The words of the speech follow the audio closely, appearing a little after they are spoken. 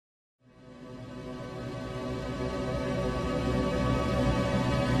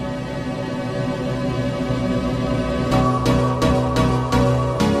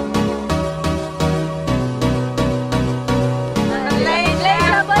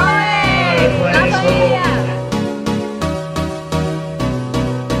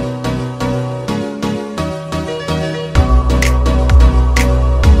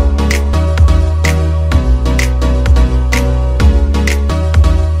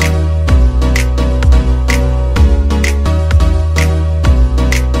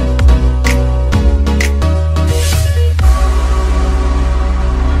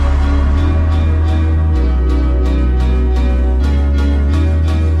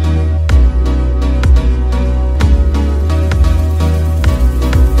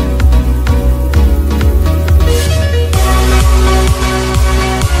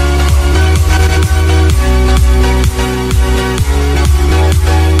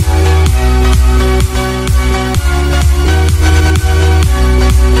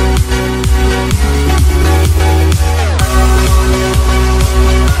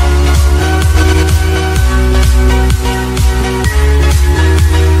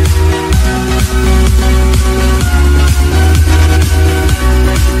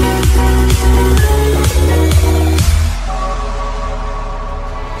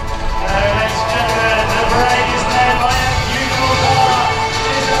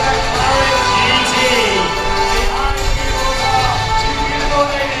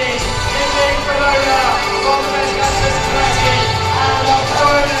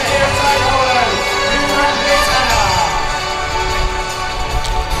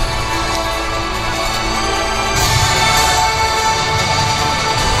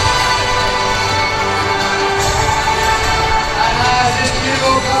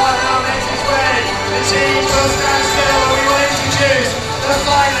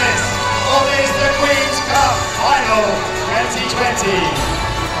plenty.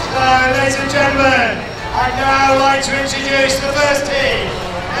 So, ladies and gentlemen, I'd now like to introduce the first team.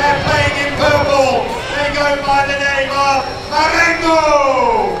 They're playing in purple. They go by the name of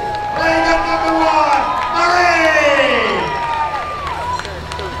Marengo. Playing at number 1, Marie.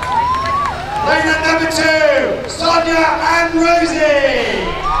 Playing at number 2, Sonia and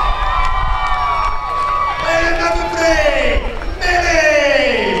Rosie. Playing at number 3,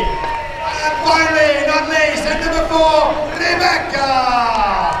 Millie. And finally, not least, at number 4, Rebecca.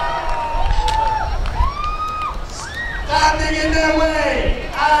 Standing in their way,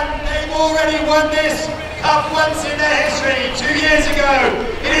 and they've already won this cup once in their history, 2 years ago.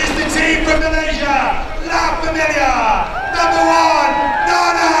 It is the team from Malaysia, La Familia. Number 1,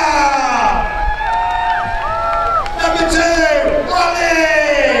 Nana. Number 2,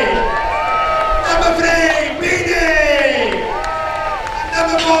 Ollie. Number 3, Bini. And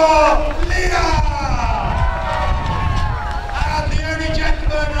number 4, Lina. And the only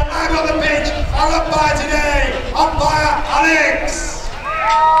gentleman allowed on the pitch, our umpire today, umpire Alex.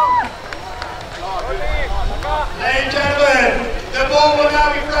 Ladies and gentlemen, the ball will now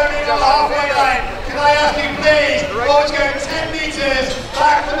be thrown in on the halfway line. Can I ask you please, ball's going 10 metres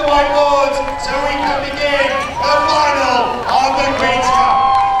back from the whiteboards so we can begin the final of the Queen's Cup.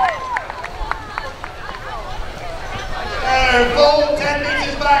 So, ball 10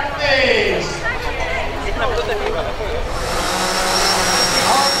 metres back please.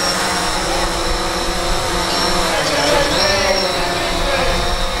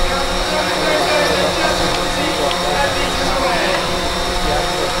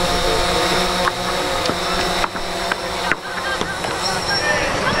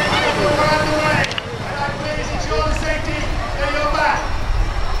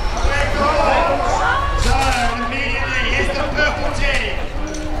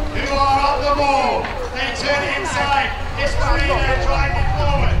 Turn it inside, it's Familia driving it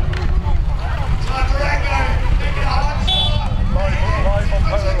forward. So Marengo picking up one shot.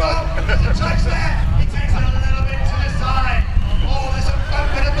 There's a touch there, he takes it a little bit to the side. Oh, there's a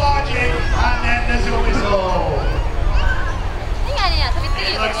bump in the margin, and then there's a whistle.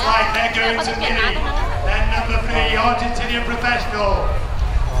 It looks like they're going to Millie, then number 3, Argentinian professional,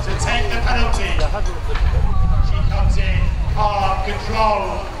 to take the penalty. She comes in, calm,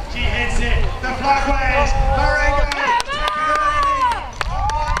 control. She hits it, the flag waves, Marengo taking the lead, 1-0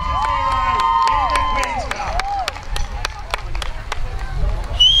 in the Queen's Cup.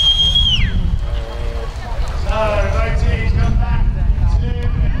 So, both teams come back to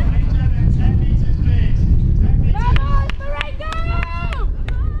 10 metres please. 10 metres. Come on, Marengo!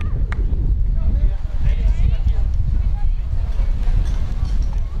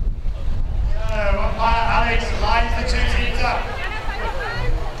 So, umpire Alex lines the 2 teams up.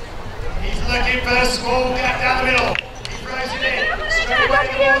 He's looking for a small gap down the middle. He throws it in. Straight away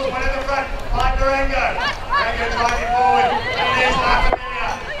the ball's one in the front by Marengo. Marengo driving forward. And it is La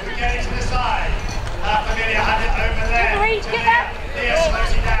Familia who get it to the side. La Familia had it over there. Leah slows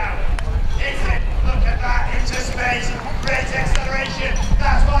it down. Hits it. Look at that. Into space. Great acceleration.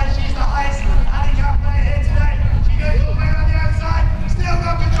 That's why she's the highest handicap player here today. She goes all the way around the outside. Still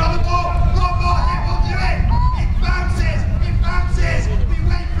got control of the ball. One more hit will do it. It bounces. It bounces. We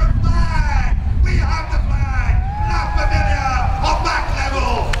wait for a flag. We have the flag. La Familia on back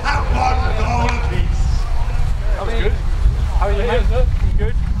level at 1 goal apiece. That was good. How are you, mate? You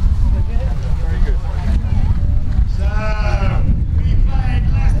good? Very good. So,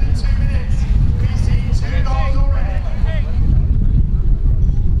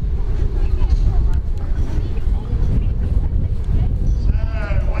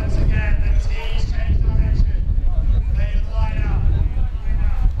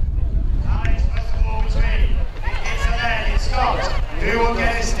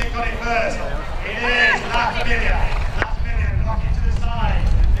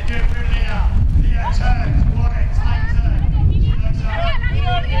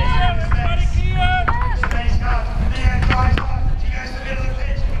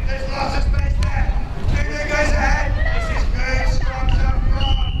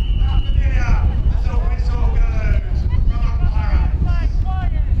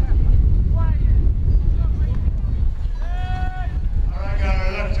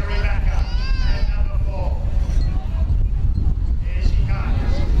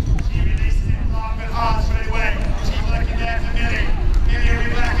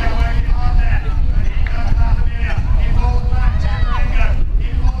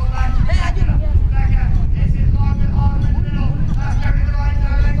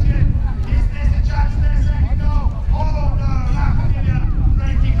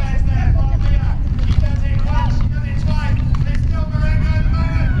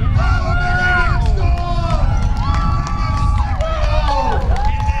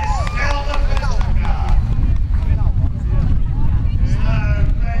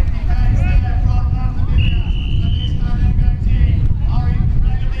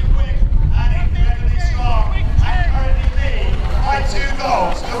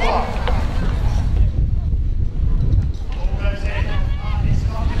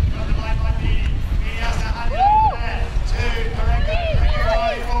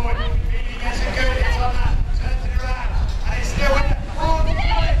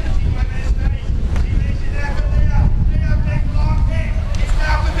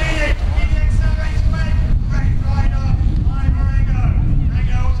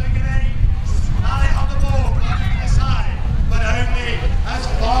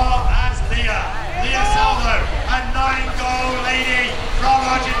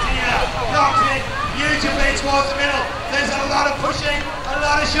 beautifully towards the middle. There's a lot of pushing, a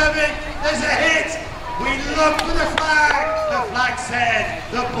lot of shoving. There's a hit. We look for the flag. The flag said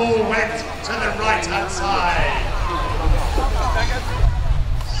the ball went to the right-hand side.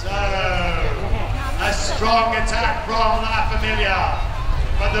 So, a strong attack from La Familia.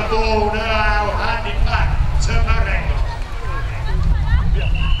 But the ball now handed back to Marengo.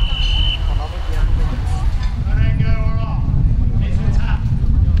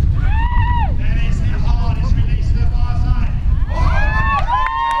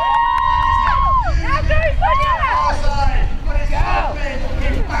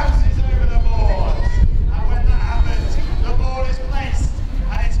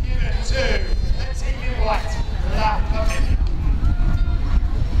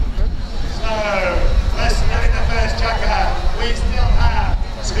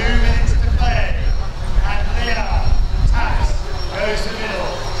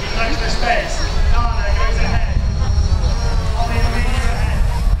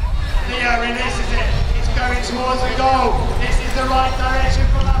 Towards the goal. This is the right direction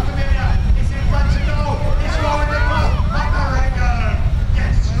for La Familia. It's in front of goal. It's rolling the ball. And Marengo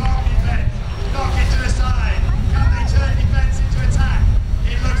gets strong defense. Knock it to the side. Can they turn defense into attack?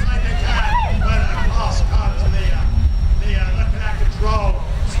 It looks like they can, but a cross comes to Leah. Leah looking at control.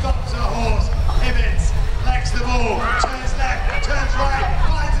 Stops her horse. Pivots. Legs the ball. Turns left. Turns right.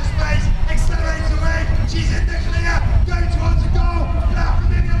 Finds a space. Accelerates away. She's in the clear. Going towards the goal. La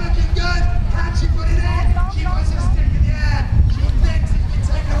Familia looking good. Can she put it in? She puts a stick in the air. She thinks it's been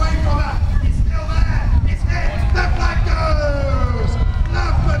taken away from her. It's still there. It's hit. The flag goes. La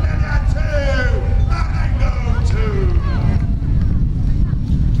Familia 2. Marengo 2.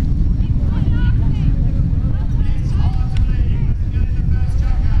 It's hard to believe we're still in the first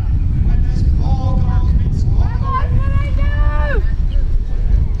chapter when there's 4 goals been scored.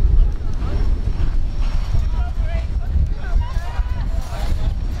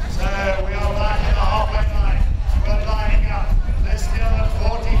 So we are back in the halfway line. We're lining up. There's still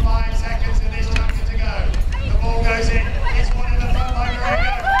 45 seconds in this chapter to go. The ball goes in. It's one in the front by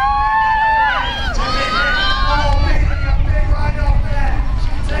Marengo. To hit it. Oh, making a big ride off there.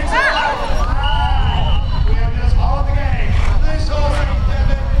 She takes it out. We'll just hold the game. Loose horse,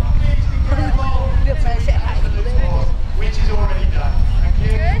 Devin. Please be careful. Loose horse, which is already done. Thank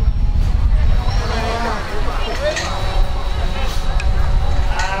you.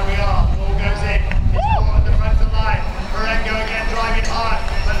 And we are. Ball goes in. It's ball at the front of the line. Marengo again driving hard,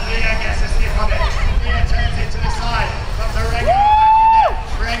 but Leah gets a sniff of it. Leah turns it to the side, but Marengo back in there.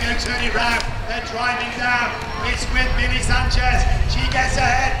 Marengo turning round. They're driving down. It's with Billy Sanchez. She gets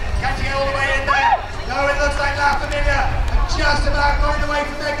ahead. Can she get all the way in there? No, it looks like La Familia are just about going away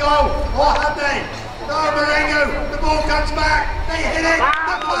from their goal. Or have they? No, Marengo. The ball comes back. They hit it.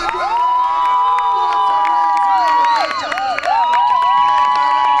 The flag goes.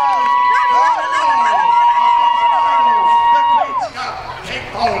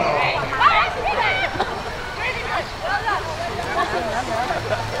 Polo.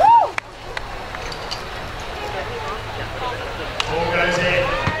 Ball goes in.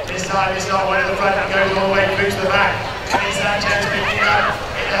 This time it's not one at the front that goes all the way through to the back. Billy Sanchez picking it up.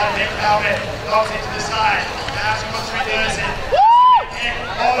 It has Nick Velvet. Knocks it to the side. Now she wants to reverse it. Oh, it's a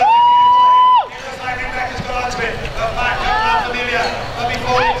beautiful hit. It looks like Rebecca's got onto it. But back up La Familia. But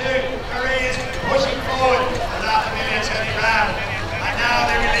before they do, Marie is pushing forward. And La Familia turning round. And now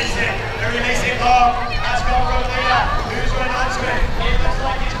they release it. They're releasing long. That's gone from Leah. Who's run onto it? It looks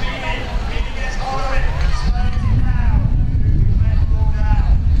like it's Beanie. Beanie gets hold of it. Slows it down. Who can let the ball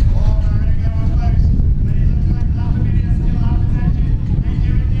down? Oh, Marengo was close. But it looks like La Familia still have possession. They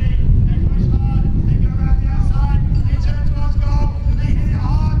do indeed. They push hard. They go around the outside. They turn towards goal. They hit it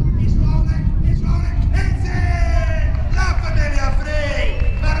hard. It's rolling. It's rolling. It's in! La Familia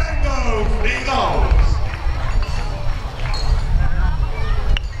 3. Marengo 3 goals.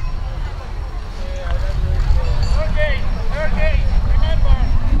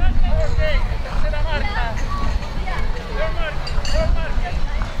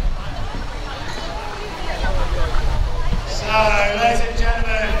 So, ladies and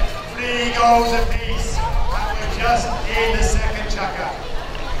gentlemen, 3 goals apiece, and we're just in the second chukka.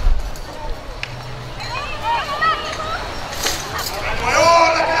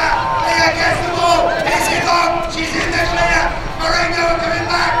 Oh, look at that! Leah gets the ball! It's hit on! She's in the clear! Marengo coming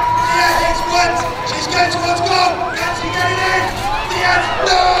back! Leah hits once! She's going towards goal! Can she get it in? Leah,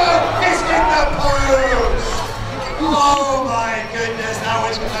 no! It's hit the post! Oh my goodness, that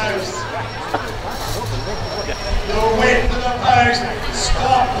was close! The width of the post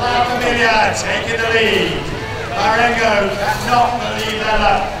stopped La Familia taking the lead. Marengo cannot believe their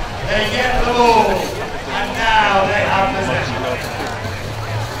luck. They get the ball. now they have possession.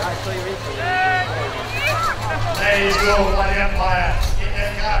 Ladies rule by the umpire. In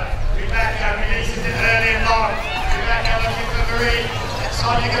their cup. Rebecca releases it early and long. Rebecca looking for Marie. And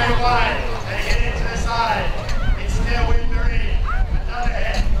Sonia going wide. They hit it to the side. It's still with Marie. Another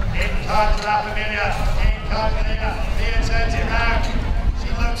hit. In comes La Familia. In comes Leah. Leah turns it round.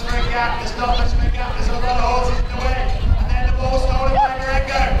 She looks for a gap. There's not much of a gap. There's a lot of horses in the way. And then the ball stolen by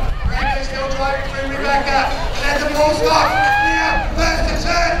Marengo. Marengo still driving through Rebecca. And then the ball stops. Leah first to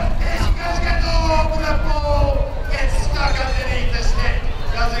turn. Here she goes again. Oh, the ball gets stuck underneath the stick.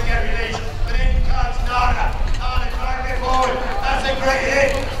 Doesn't get released. But in comes Nana. Nana driving it forward. That's a great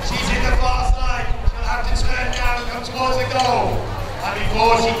hit. She's in the far side. She'll have to turn now and come towards the goal. And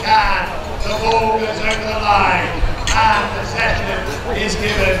before she can, the ball goes over the line. And the possession is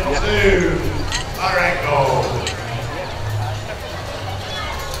given to Marengo.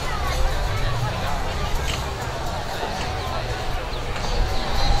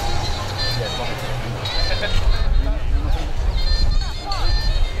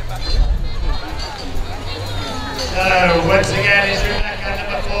 So, once again, it's Rebecca,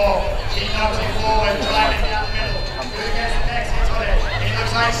 number 4. She knocks it forward, driving down the middle. Who gets the next hit on it? It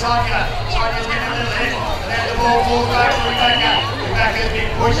looks like Sonia. Sonia's getting a little hit, and then the ball falls back to Rebecca. Rebecca's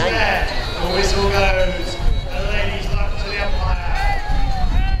been pushed there. The whistle goes. The ladies look to the umpire.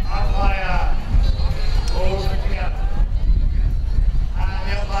 Umpire. Balls looking up. And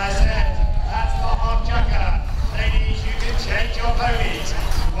the umpire says, that's not on Chucker. Ladies, you can change your ponies.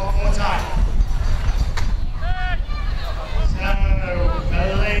 One more time.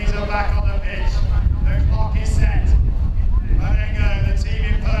 The ladies are back on the pitch. The clock is set. Marengo, the team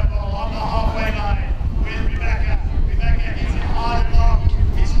in purple, on the halfway line with Rebecca. Rebecca hits it hard and long.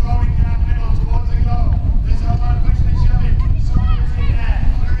 It's rolling down the middle towards the goal. There's no one pushing and shoving. Sonia's in there.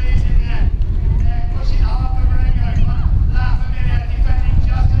 Marie's in there. They're pushing hard for Marengo. La Familia defending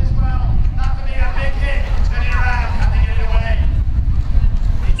just as well. La Familia, big hit. Turning around. Can they get it away?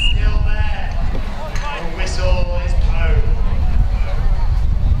 It's still there. The whistle is blown.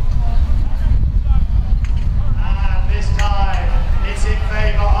 It's in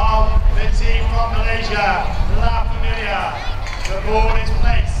favour of the team from Malaysia, La Familia. The ball is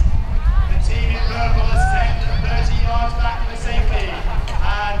placed. The team in purple has sent 30 yards back for safety.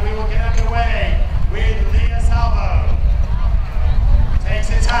 And we will get underway with Leah Salvo.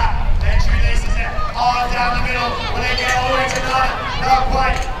 Takes a tap, then she releases it hard down the middle. Will they get all the way to Nana? Not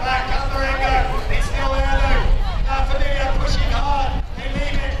quite. Back comes Marengo. It's still there though. La Familia pushing hard. They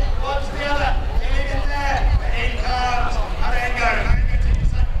leave it. One's the other. They leave it there. But in comes Marengo.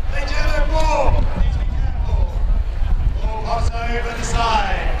 They do the ball. Please be careful. Ball pops over the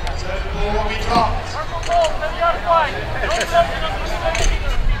side. So the ball will be dropped.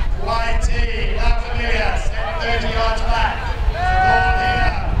 White team, La Familia, sent 30 yards back. Ball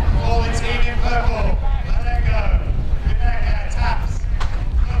here for the team in purple. Marengo. Rebecca taps.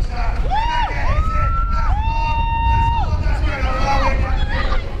 Looks up. Rebecca hits it. That's more. That's good.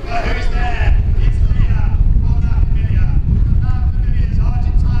 But who's there? It's Leah for La Familia. La Familia's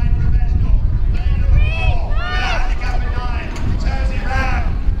Argentine professional. Lady number 4 with a handicap of 9. Turns it round.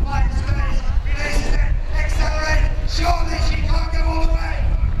 Finds space. Releases it. Accelerate. Surely she can't go all the way.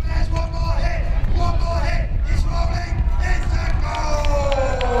 There's one more hit. One more hit. It's rolling. It's a goal.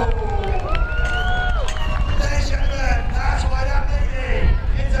 Ladies and gentlemen, that's why that lady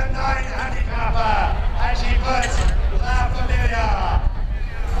is a 9 handicapper. And she puts La Familia.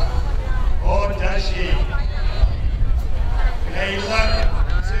 Or does she? They look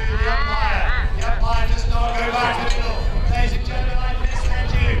to the umpire. The umpire does not go back to the middle. Ladies and gentlemen, I misled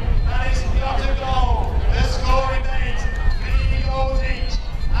you. That is not a goal. The score remains 3 goals each.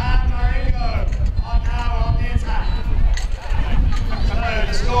 And Marengo are now on the attack. So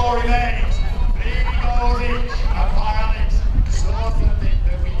the score remains 3 goals each. Umpire Alex saw something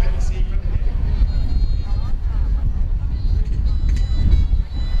that we couldn't see from him.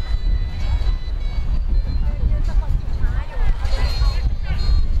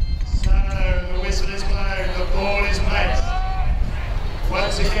 So the whistle is blown, the ball is placed.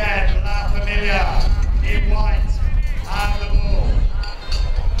 Once again, La Familia in white and the ball.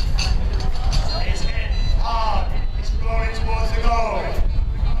 It's hit hard, it's rolling towards the goal.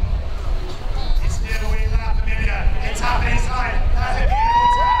 It's still with La Familia, it's happening inside. That's a beautiful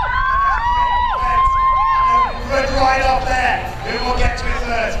tap. And a good ride off there. Who will get to it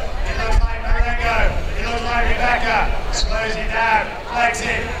first? It looks like Marengo. It looks like Rebecca. Slows it down. Flex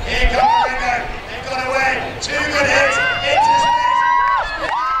it. Here comes Marengo. They've got away. 2 good hits. Into space.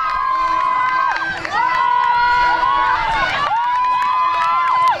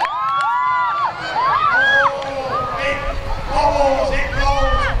 Oh,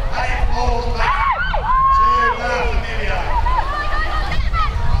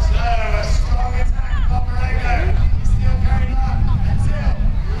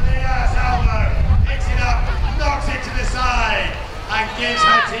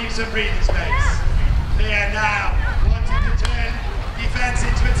 some breathing space. Leah now wanting to turn defense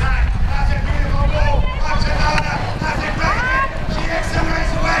into attack. That's a beautiful ball. Up to Nana. That's a great hit. She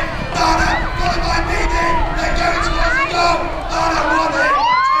accelerates away. Nana, followed by Beanie. They're going towards the goal. Nana, 1 hit,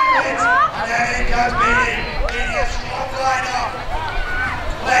 2 hits. And then in goes Beanie. Beanie, a strong line up.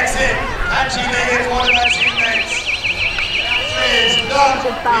 Legs in. And she leaves one of her teammates. Is done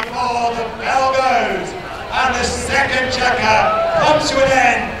before the bell goes, and the second checker comes to an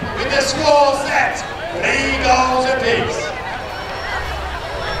end with the score set 3 goals apiece.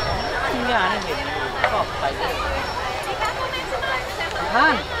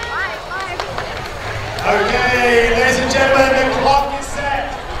 Okay, ladies and gentlemen, the clock is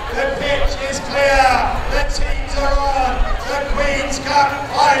set, the pitch is clear, the teams are on, the Queen's Cup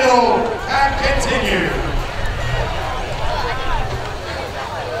final can continue.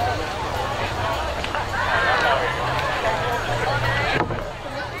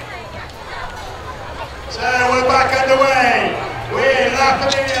 So we're back underway with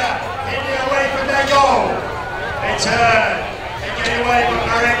Familia hitting away from their goal. They turn, they get away from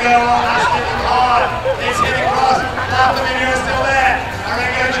Marengo, asking them hard. It's hit across, Familia is still there.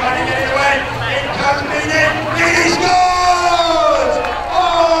 Marengo trying to get it away. In comes Beanie, Beanie scores!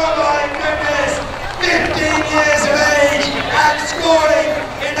 Oh my goodness! 15 years of age and scoring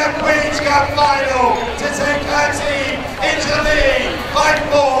in the Queen's Cup final to take her team into the lead by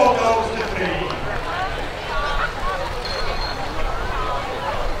 4 goals to 3.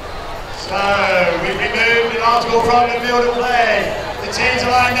 So, we've removed an article from the field of play. The teams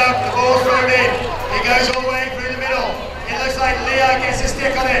are lined up, the ball's thrown in. It goes all the way through the middle. It looks like Leah gets a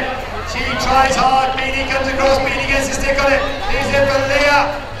stick on it. She tries hard, Beanie comes across, Beanie gets a stick on it. Leaves it for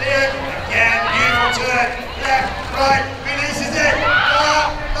Leah. Leah, again, beautiful turn. Left, right, releases it.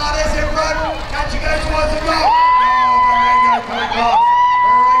 Nana's in front. Can she go towards the goal? No, Marengo coming off.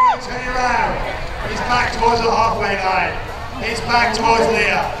 Marengo turning around. He's back towards the halfway line. He's back towards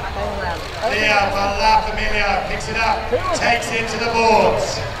Leah. Leah for Familia picks it up, takes it to the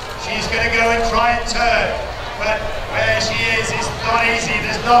boards. She's going to go and try and turn, but where she is not easy,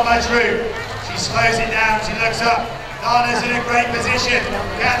 there's not much room. She slows it down, she looks up. Nana's in a great position.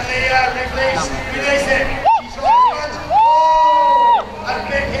 Can Leah release it? She tries once. Oh! A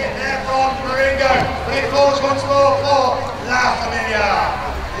big hit there from Marengo, but it falls once more for Familia.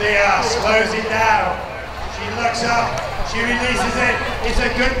 Leah slows it down. She looks up. She releases it. It's a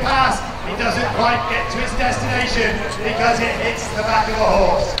good pass. It doesn't quite get to its destination because it hits the back of a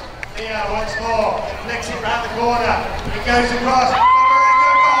horse. Leah once more flicks it round the corner. It goes across. Marengo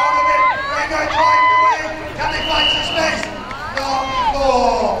got hold of it. Marengo trying to win. Can they find some space? Not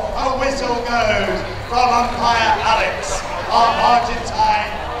before a whistle goes from umpire Alex, our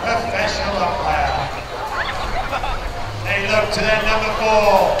Argentine professional umpire. They look to their number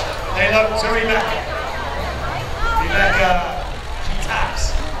 4. They look to Rebecca. She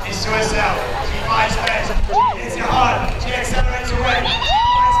taps, it's to herself, she finds space, she hits it hard, she accelerates away, she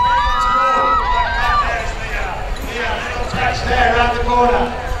finds space once more, but there's Leah. Leah, little touch there around the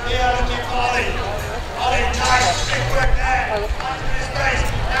corner. Leah looking for Ollie. Ollie, nice, big work there, onto the space,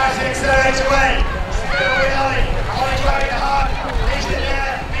 now she accelerates away, still with Ollie. Ollie driving hard, he's in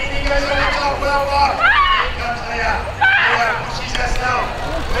there, Beanie goes on the top, well marked. Here comes Leah. Leah pushes herself,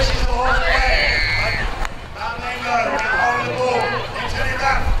 pushes the horse away. Marengo, get hold of the ball, they turn it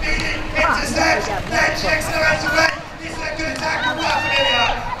back, Beanie intercepts, then she accelerates away. This is a good attack from Familia,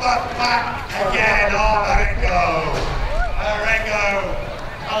 but back again on Marengo. Marengo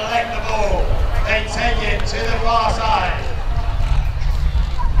collect the ball, they take it to the far side.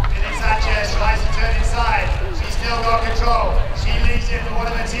 Billy Sanchez tries to turn inside, she's still got control, she leaves it for one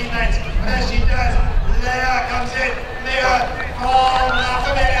of her teammates, but as she does, Leah comes in, Leah from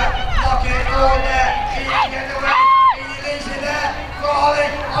Familia, knocking it forward there. Beanie gets away, Beanie leaves it there for Ollie.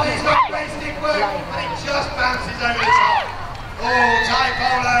 Ollie's got great stick work, and it just bounces over the top. Oh,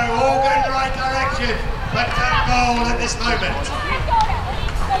 thaipolo, all going in the right direction, but no goal at this moment.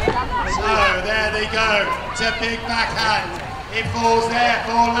 So there they go, it's a big backhand. It falls there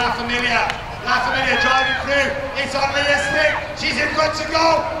for Familia. Familia driving through, it's on Leah's stick, she's in front to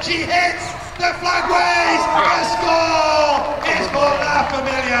goal, she hits, the flag waves, the score is for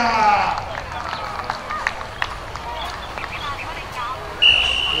Familia.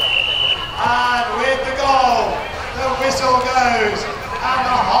 And with the goal, the whistle goes, and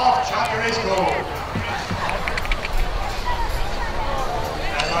the half chucker is called.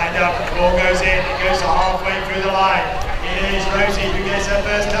 And lined up, the ball goes in, it goes halfway through the line. It is Rosie who gets her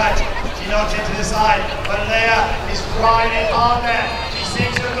first touch. She knocks it to the side, but Leah is riding hard there. She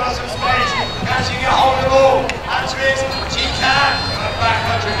sinks across got some space. Can she get hold of the ball? Answer is, she can. Back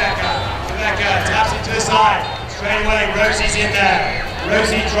on Rebecca. Rebecca taps it to the side. Straight away, Rosie's in there.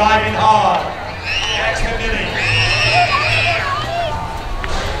 Rosie driving hard. Next to Millie.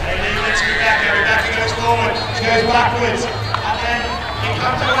 They leave it to Rebecca. Rebecca goes forward. She goes backwards. And then it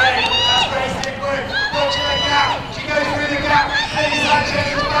comes away. That's Grace Dickwood. Looks for the gap. She goes through the gap. Lady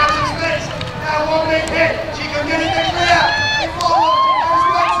Sanchez is back to space. Now one big hit. She can get it to clear. They follow. She goes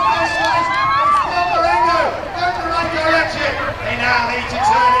once and goes twice. It's still Marengo. Going the right direction. They now need to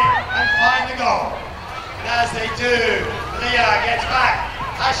turn it and find the goal. And as they do, Leah gets back.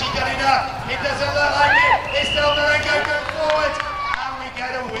 Has she done enough? It doesn't look like it. It's still Marengo going forward. And we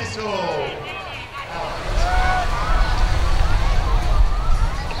get a whistle.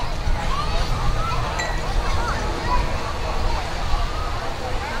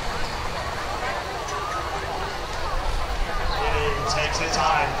 Takes her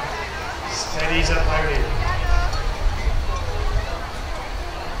time. Steadies her pony.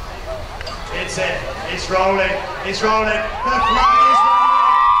 It's it. It's rolling. It's rolling. The flag is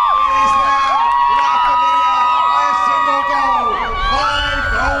rolling. It is now La Familia by a single goal.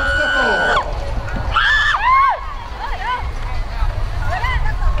 5 goals to 4.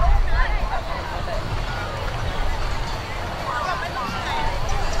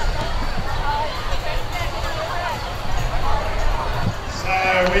 So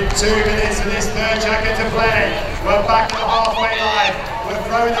with 2 minutes of this third jacket to play, we're back to the halfway line. We're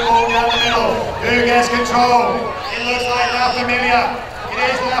throwing the ball down the middle. Who gets control? It looks like La Familia. It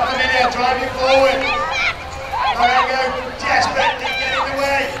is La Familia driving forward. Marengo desperate to get in the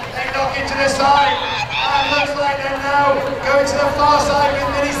way. They knock it to the side. And it looks like they're now going to the far side with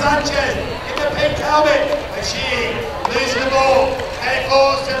Lady Sanchez in the pink helmet. But she loses the ball. And it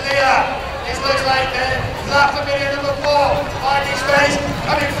falls to Leah. This looks like La Familia number 4 finding space,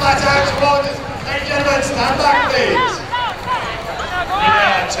 coming flat out towards us. Ladies and gentlemen, stand back please.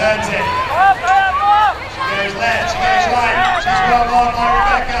 Leah turns it. She goes left, she goes right. She's well on by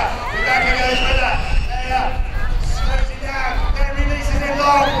Rebecca. Rebecca goes with her. Leah slows it down, then releases it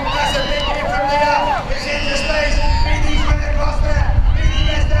long. That's a big hit from Leah. It's into space. Beanie's running across there. Beanie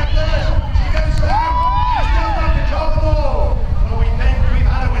gets there first. She goes round. She's still got control of the ball. But we think we've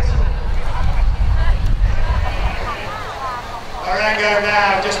had a whistle. Marengo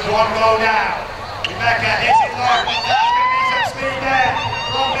now, just 1 goal now. Rebecca hits it long. There's going to be some speed there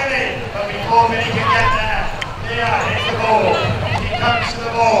from Millie. But before Millie can get there, Leah hits the ball. She comes to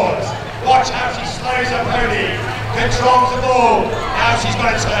the boards. Watch how she slows her pony. Controls the ball. Now she's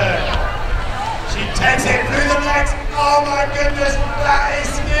got to turn. She takes it through the legs. Oh my goodness, that is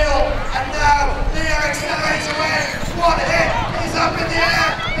skill. And now Leah accelerates away. 1 hit. He's up in the air.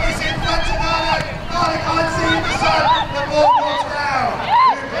 He's in front of Nana. Nana can't see in the sun. The ball falls down.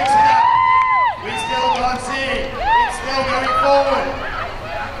 Who picks it up? We still can't see. It's still going forward.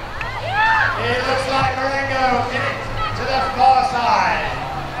 It looks like Marengo hit it to the far side.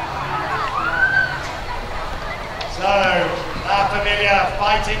 So, La Familia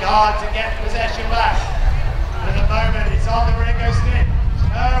fighting hard to get possession back. But at the moment, it's on the Marengo stick.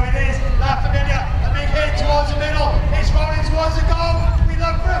 Oh, it is La Familia. A big hit towards the middle. It's rolling towards the goal. We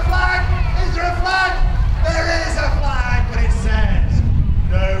look for a flag. Is there a flag? There is a flag, but it says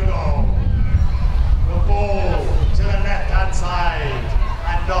no goal. The ball to the left-hand side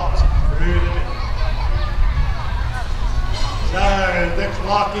and not through the middle. So the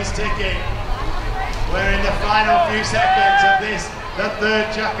clock is ticking. We're in the final few seconds of this, the third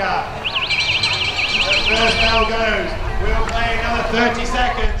chukka. The first bell goes. We'll play another 30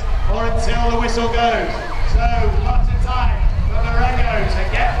 seconds or until the whistle goes. So lots of time for Marengo to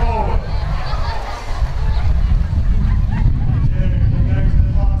get forward.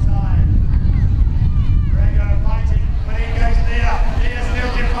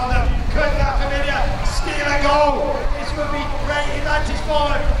 Could La Familia steal a goal? This would be great advantage for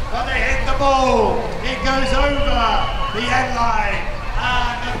them, but they hit the ball. It goes over the end line,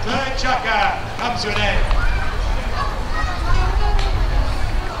 and the third chukka comes to an end.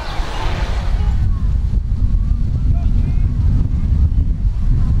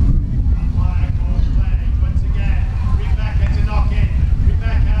 Once again, Rebecca to knock in.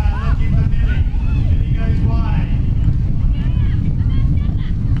 Rebecca looking for Millie. Millie goes wide.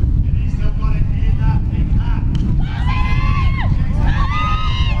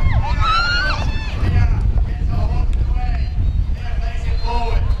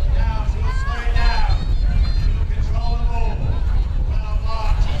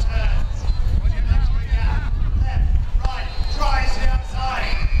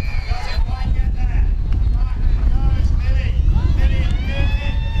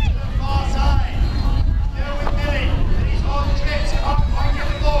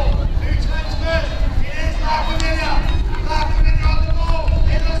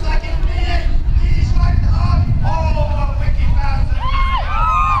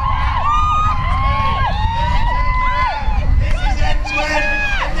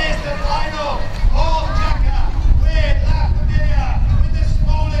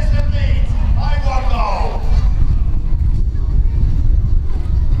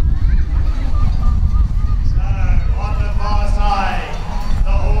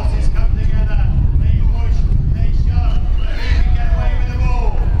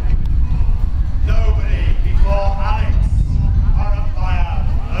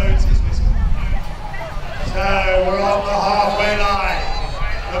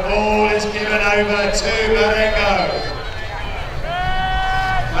 over to Marengo.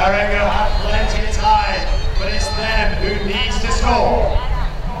 Marengo have plenty of time, but it's them who needs to score.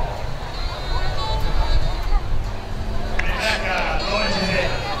 Rebecca launches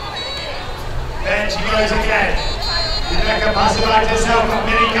it. Then she goes again. Rebecca passes it back to herself, but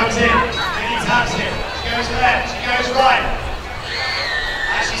Millie comes in. Millie taps it. She goes left, she goes right.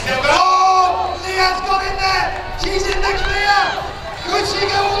 And she's still going. Oh! Leah's got in there! She's in the clear! Could she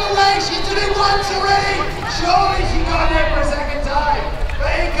go all the way? She's done it once already! Surely she got in there for a second time!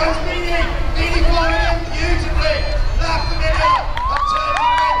 But here comes Meanie! Meanie following in beautifully! Lafamiliapoloteam have turned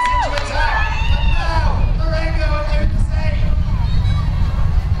defense into attack! And now, Marengo are doing the same!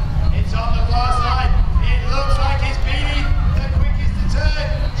 It's on the far side. It looks like it's Meanie, the quickest to turn.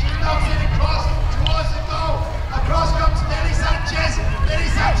 She knocks it across towards the goal. Across comes Nelly Sanchez. Nelly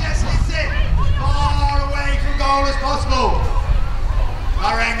Sanchez hits it far away from goal as possible.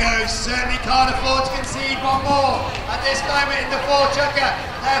 Marengo certainly can't afford to concede one more at this moment in the four-chucker.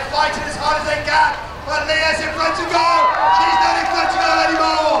 They're fighting as hard as they can, but Leah's in front of goal. She's not in front of goal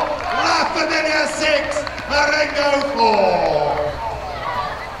anymore. Lafamilia 6, Marengo 4.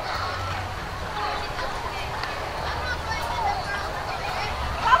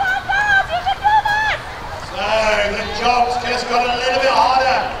 So the job's just got a little bit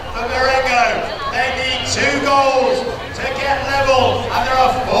harder for Marengo. They need 2 goals to get level, and there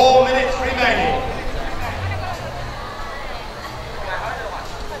are 4 minutes remaining.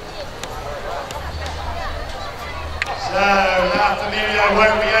 So Familia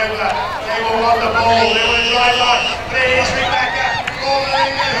won't be over. They will want the ball. They will drive on. But it is Rebecca for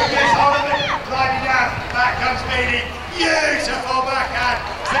Marengo who gets hold of it. Driving down. Back comes Meanie. Beautiful backhand.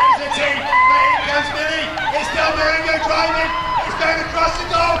 Saves the team. But here comes Millie. It's still Marengo driving. It's going across the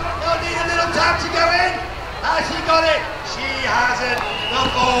goal. They'll need a little tap to go in. Has she got it? She hasn't. The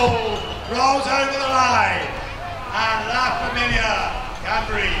ball rolls over the line. And Lafamilia can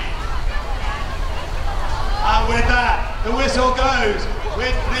breathe. And with that, the whistle goes.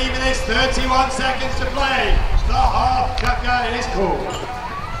 With 3 minutes 31 seconds to play, the half chucker is called.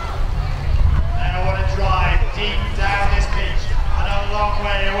 They want to drive deep down this pitch and a long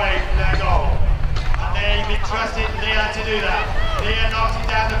way away from their goal. And they've entrusted Leah to do that. Leah knocks it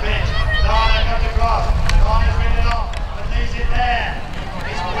down the pitch. Lana comes across. Lana's ridden off and leaves it there.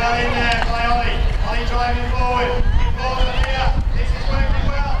 It's well in there by Ollie. Ollie driving forward. It falls to Leah. This is working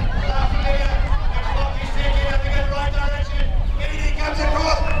well. Lafamilia. The clock is ticking. I think in the right direction. Meanie comes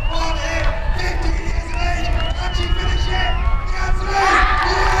across. 1 hit. 15 years of age. Can she finish it? The answer is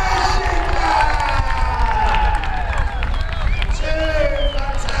yes, she can! 2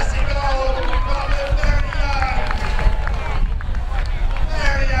 fantastic goals from the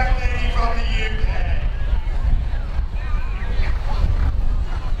very young lady from the UK.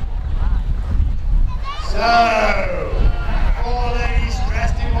 So, 4 ladies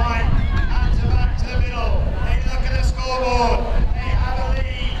dressed in white, hands are back to the middle. They look at the scoreboard. They have a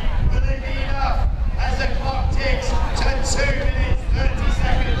lead. Will it be enough as the clock ticks to 2 minutes 30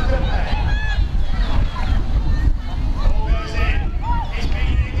 seconds to play? Ball goes in. It's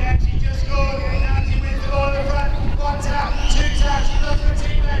Meanie again. She just scored. Now she wins the ball in the front. 1 tap, 2 taps. She looks for a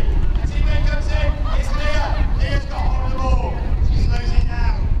teammate. A teammate comes in. It's Leah. Leah's got hold of the ball. She slows it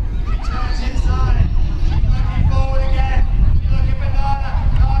down. She turns inside. She's looking forward again. She's looking for Nana.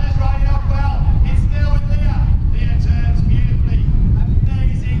 Nana's riding up well. It's still with Leah. Leah turns beautifully.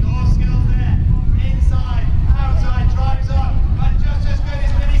 Amazing horse skills there. Inside, outside, drives up. But just as good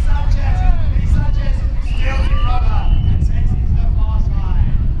as Millie Sanchez. Millie Sanchez steals it from her and takes it to the far side.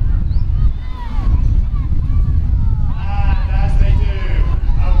 And as they do,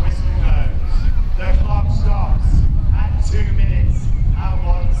 a whistle goes. The clock stops at 2 minutes and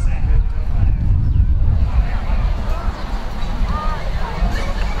 1 second to play.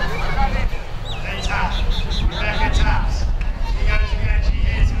 They tap. Rebecca taps. She goes again. She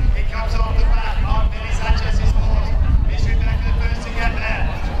hits. It comes off the back of Millie Sanchez's horse. It's Rebecca the first to get there.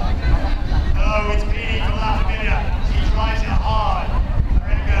 Oh, it's Meanie from Lafamilia. She drives it hard.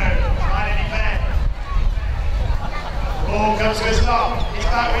 Marengo trying to defend. Ball comes to a stop. It's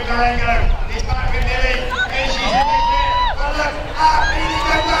back with Marengo. It's back with Millie. And she's in the clear. But look, Meanie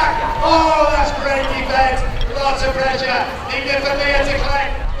go back. Oh, that's great defense. Lots of pressure. Needed for Leah to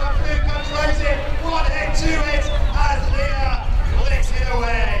collect. But Blue comes racing. 1 hit, 2 hits. As Leah licks it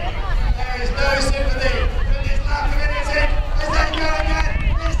away. There is no sympathy for this Lafamilia team. As they go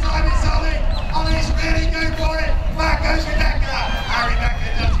again. This time it's Ollie. Ollie's really going for it. Back goes Rebecca. And Rebecca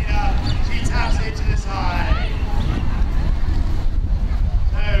does enough. She taps it to the side.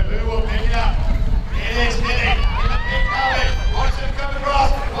 So who will pick it up? It is Millie in the pink helmet. Watson come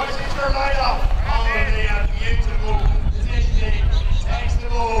across. Watson's for a ride off.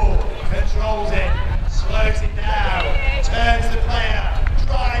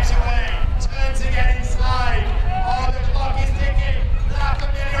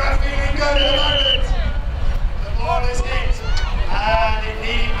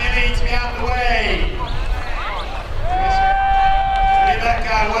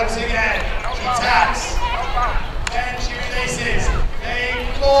 Now once again, she taps. Then she releases. They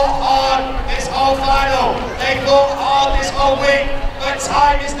fought hard this whole final. They fought hard this whole week. But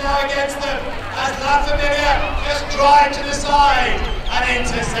time is now against them as La Familia just drive to the side and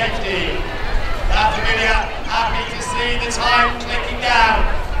into safety. La Familia happy to see the time clicking down.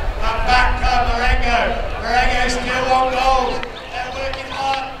 But back come Marengo. Marengo still on goals. They're working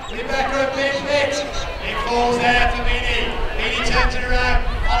hard. Rebecca a bit fit. It falls there for Mini. Mini turns it around.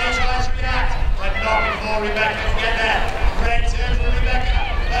 Ollie tries to react, but not before Rebecca can get there. Great turn for Rebecca.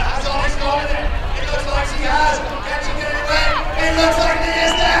 But has Ollie gone with it? It looks like she has. Can she get it away? It looks like he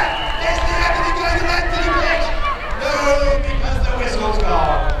is there. Is there going to go the length of the pitch? No, because the whistle's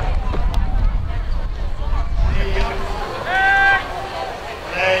gone.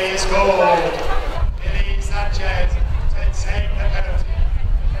 Play is called. Billy Sanchez to take the penalty.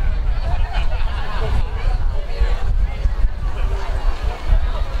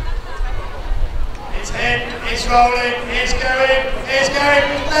 It's hit, it's rolling, it's going, it's going.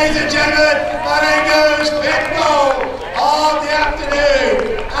 Ladies and gentlemen, Marengo's fifth goal of the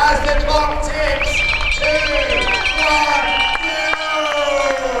afternoon as the clock ticks 2-1.